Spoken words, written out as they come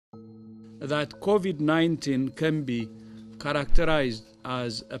that Covid-19 can be characterized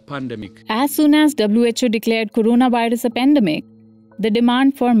as a pandemic. As soon as WHO declared coronavirus a pandemic, the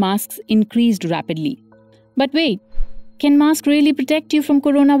demand for masks increased rapidly. But wait, can masks really protect you from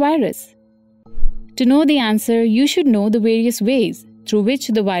coronavirus? To know the answer, you should know the various ways through which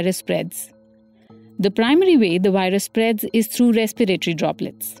the virus spreads. The primary way the virus spreads is through respiratory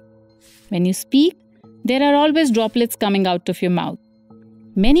droplets. When you speak, there are always droplets coming out of your mouth.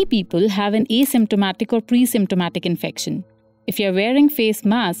 Many people have an asymptomatic or pre-symptomatic infection. If you are wearing face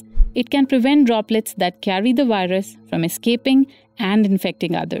mask, it can prevent droplets that carry the virus from escaping and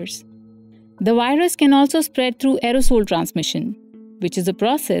infecting others. The virus can also spread through aerosol transmission, which is a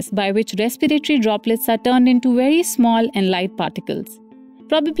process by which respiratory droplets are turned into very small and light particles,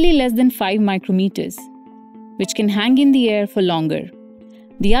 probably less than 5 micrometers, which can hang in the air for longer.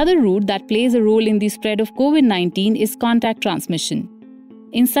 The other route that plays a role in the spread of COVID-19 is contact transmission.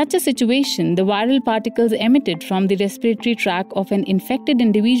 In such a situation, the viral particles emitted from the respiratory tract of an infected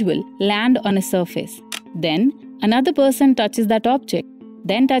individual land on a surface. Then, another person touches that object,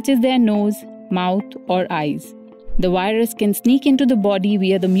 then touches their nose, mouth, or eyes. The virus can sneak into the body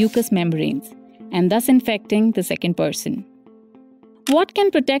via the mucous membranes, and thus infecting the second person. What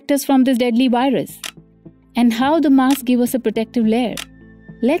can protect us from this deadly virus? And how the masks give us a protective layer?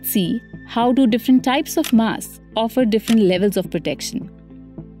 Let's see how do different types of masks offer different levels of protection.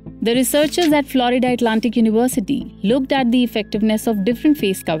 The researchers at Florida Atlantic University looked at the effectiveness of different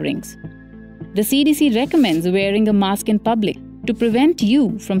face coverings. The CDC recommends wearing a mask in public to prevent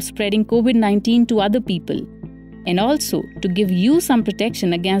you from spreading COVID-19 to other people, and also to give you some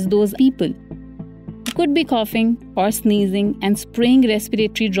protection against those people who could be coughing or sneezing and spraying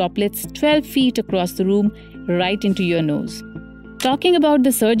respiratory droplets 12 feet across the room right into your nose. Talking about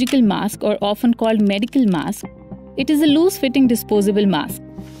the surgical mask, or often called medical mask, it is a loose-fitting disposable mask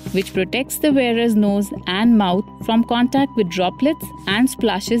which protects the wearer's nose and mouth from contact with droplets and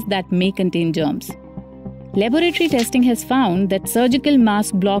splashes that may contain germs. Laboratory testing has found that surgical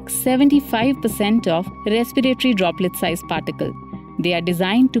masks block 75% of respiratory droplet-sized particles. They are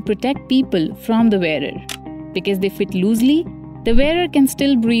designed to protect people from the wearer. Because they fit loosely, the wearer can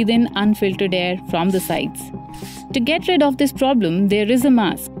still breathe in unfiltered air from the sides. To get rid of this problem, there is a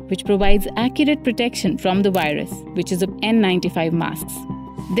mask which provides accurate protection from the virus, which is N95 masks.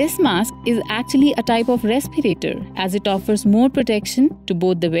 This mask is actually a type of respirator, as it offers more protection to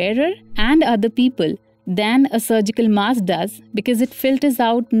both the wearer and other people than a surgical mask does, because it filters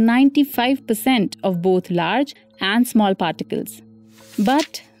out 95% of both large and small particles.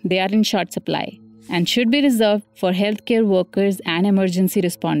 But they are in short supply and should be reserved for healthcare workers and emergency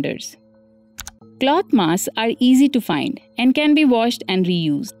responders. Cloth masks are easy to find and can be washed and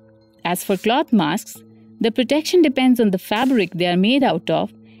reused. As for cloth masks, the protection depends on the fabric they are made out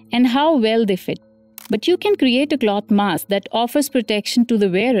of and how well they fit. But you can create a cloth mask that offers protection to the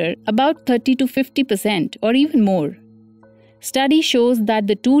wearer about 30 to 50% or even more. Study shows that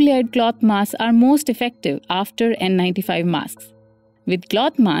the 2-layered cloth masks are most effective after N95 masks. With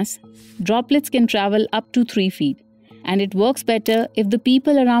cloth masks, droplets can travel up to 3 feet, and it works better if the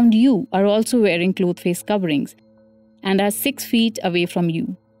people around you are also wearing cloth face coverings and are 6 feet away from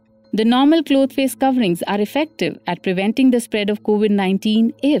you. The normal cloth face coverings are effective at preventing the spread of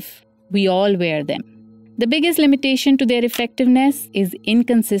COVID-19 if we all wear them. The biggest limitation to their effectiveness is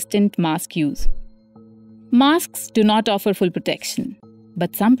inconsistent mask use. Masks do not offer full protection,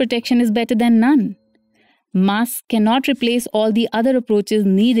 but some protection is better than none. Masks cannot replace all the other approaches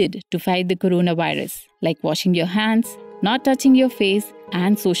needed to fight the coronavirus, like washing your hands, not touching your face,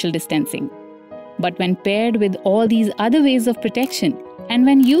 and social distancing. But when paired with all these other ways of protection, and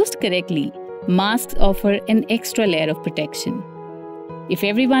when used correctly, masks offer an extra layer of protection. If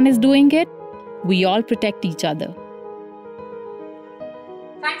everyone is doing it, we all protect each other.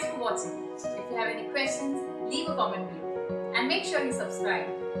 Thanks for watching. If you have any questions, leave a comment below. And make sure you subscribe.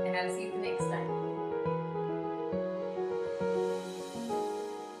 And I'll see you the next time.